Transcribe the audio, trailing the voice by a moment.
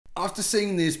After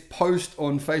seeing this post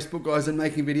on Facebook, guys, and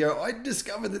making a video, I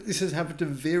discovered that this has happened to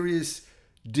various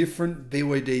different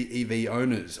BYD EV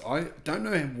owners. I don't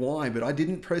know why, but I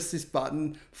didn't press this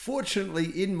button, fortunately,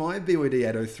 in my BYD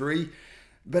Atto 3,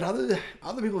 but other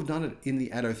people have done it in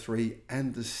the Atto 3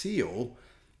 and the Seal,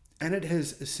 and it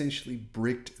has essentially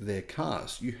bricked their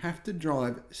cars. You have to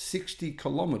drive 60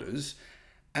 kilometers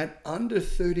at under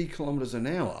 30 kilometers an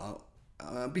hour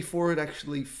before it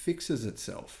actually fixes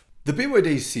itself. The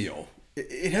BYD Seal,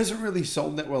 it hasn't really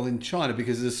sold that well in China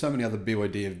because there's so many other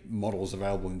BYD models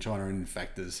available in China, and in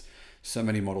fact there's so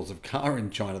many models of car in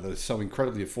China that are so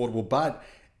incredibly affordable, but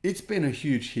it's been a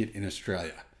huge hit in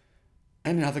Australia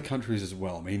and in other countries as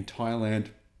well. I mean, Thailand,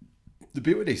 the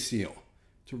BYD Seal,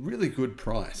 it's a really good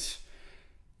price.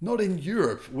 Not in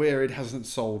Europe, where it hasn't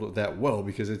sold that well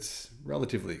because it's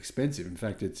relatively expensive. In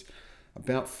fact, it's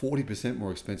about 40%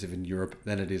 more expensive in Europe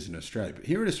than it is in Australia. But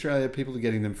here in Australia, people are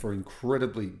getting them for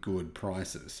incredibly good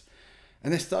prices.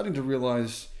 And they're starting to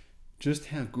realize just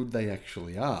how good they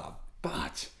actually are.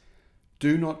 But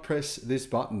do not press this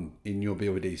button in your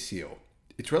BYD Seal.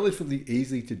 It's relatively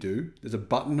easy to do. There's a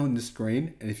button on the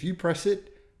screen, and if you press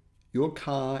it, your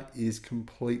car is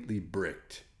completely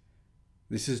bricked.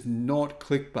 This is not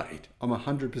clickbait. I'm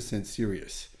 100%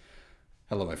 serious.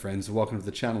 Hello, my friends. Welcome to the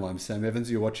channel. I'm Sam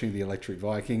Evans. You're watching the Electric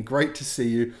Viking. Great to see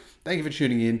you. Thank you for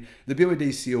tuning in. The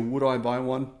BYD Seal, would I buy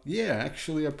one? Yeah,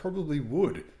 actually, I probably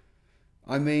would.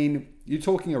 I mean, you're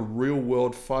talking a real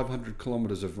world 500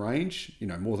 kilometers of range,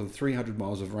 more than 300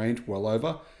 miles of range, well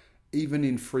over, even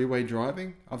in freeway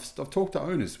driving. I've talked to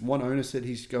owners. One owner said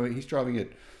he's driving at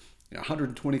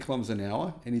 120 kilometers an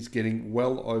hour, and he's getting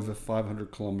well over 500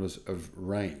 kilometers of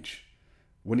range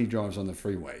when he drives on the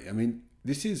freeway. I mean,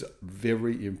 this is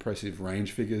very impressive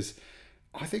range figures.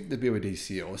 I think the BYD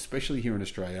Seal, especially here in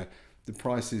Australia, the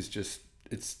price is just,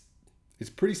 it's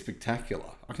pretty spectacular.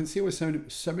 I can see why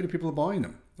so many people are buying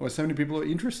them, why so many people are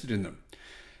interested in them.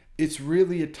 It's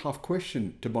really a tough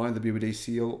question to buy the BYD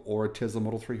Seal or a Tesla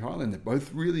Model 3 Highland. They're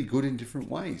both really good in different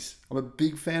ways. I'm a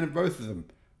big fan of both of them.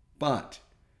 But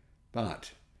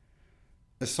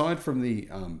aside from the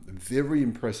very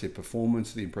impressive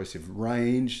performance, the impressive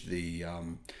range, the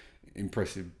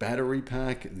impressive battery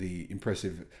pack, the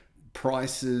impressive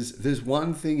prices, there's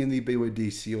one thing in the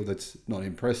BYD Seal that's not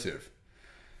impressive.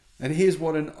 And here's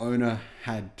what an owner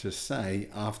had to say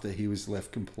after he was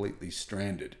left completely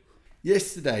stranded.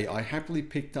 Yesterday, I happily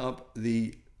picked up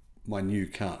my new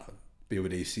car,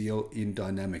 BYD Seal, in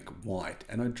dynamic white,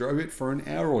 and I drove it for an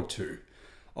hour or two.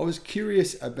 I was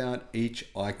curious about each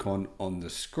icon on the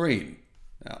screen.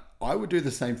 Now, I would do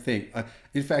the same thing.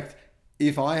 In fact,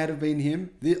 if I had been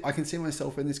him, I can see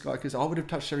myself in this guy because I would have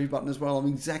touched every button as well. I'm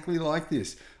exactly like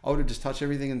this. I would have just touched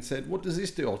everything and said, what does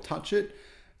this do? I'll touch it.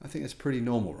 I think that's pretty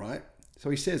normal, right? So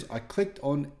he says, I clicked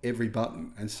on every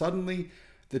button and suddenly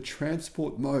the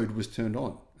transport mode was turned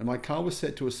on and my car was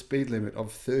set to a speed limit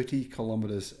of 30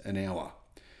 kilometers an hour.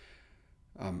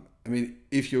 I mean,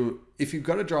 if you've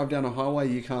got to drive down a highway,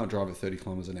 you can't drive at 30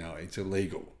 kilometers an hour. It's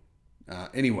illegal.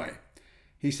 Anyway,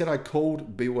 he said, I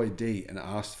called BYD and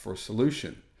asked for a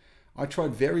solution. I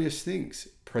tried various things,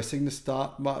 pressing the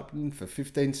start button for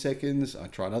 15 seconds. I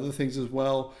tried other things as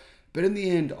well. But in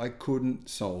the end, I couldn't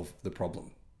solve the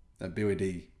problem.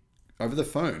 BYD, over the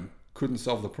phone, couldn't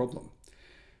solve the problem.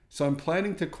 So I'm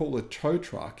planning to call a tow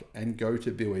truck and go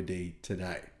to BYD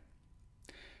today.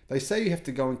 They say you have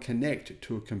to go and connect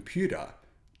to a computer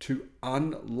to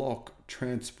unlock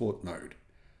transport mode.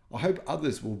 I hope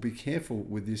others will be careful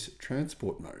with this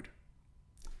transport mode.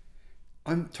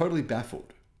 I'm totally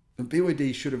baffled. And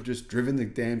BYD should have just driven the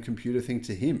damn computer thing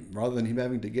to him rather than him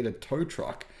having to get a tow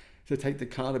truck to take the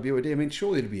car to BYD. I mean,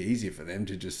 surely it'd be easier for them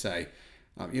to just say,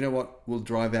 you know what, we'll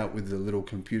drive out with the little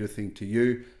computer thing to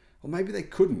you. Or maybe they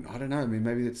couldn't. I don't know. I mean,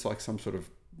 maybe it's like some sort of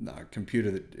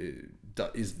computer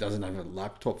that doesn't have a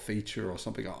laptop feature or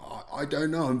something. I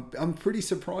don't know. I'm pretty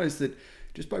surprised that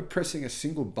just by pressing a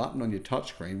single button on your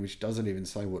touchscreen, which doesn't even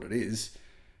say what it is,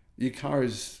 your car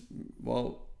is,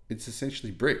 well, it's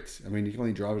essentially bricked. I mean, you can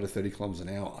only drive it at 30 kilometers an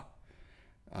hour.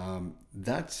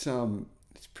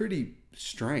 It's pretty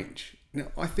strange. Now,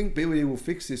 I think BYD will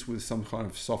fix this with some kind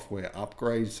of software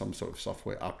upgrade, some sort of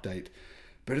software update.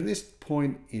 But at this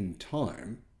point in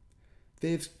time,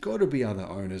 there's got to be other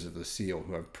owners of the Seal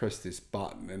who have pressed this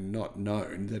button and not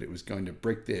known that it was going to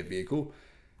brick their vehicle.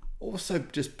 Also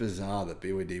just bizarre that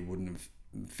BYD wouldn't have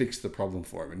fixed the problem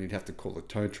for him and he'd have to call a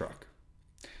tow truck.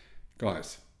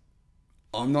 Guys,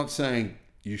 I'm not saying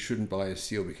you shouldn't buy a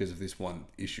Seal because of this one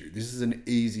issue. This is an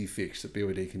easy fix that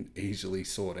BYD can easily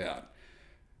sort out.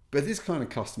 But this kind of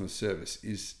customer service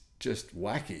is just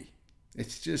wacky.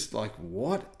 It's just like,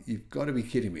 what? You've got to be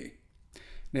kidding me.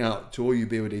 Now, to all you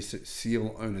BYD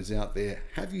Seal owners out there,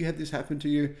 have you had this happen to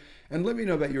you? And let me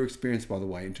know about your experience, by the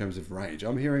way, in terms of range.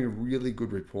 I'm hearing really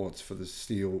good reports for the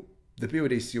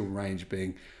BYD Seal range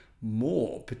being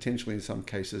more, potentially in some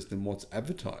cases, than what's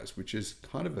advertised, which is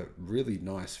kind of a really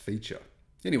nice feature.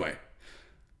 Anyway,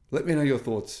 let me know your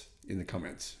thoughts in the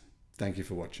comments. Thank you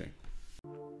for watching.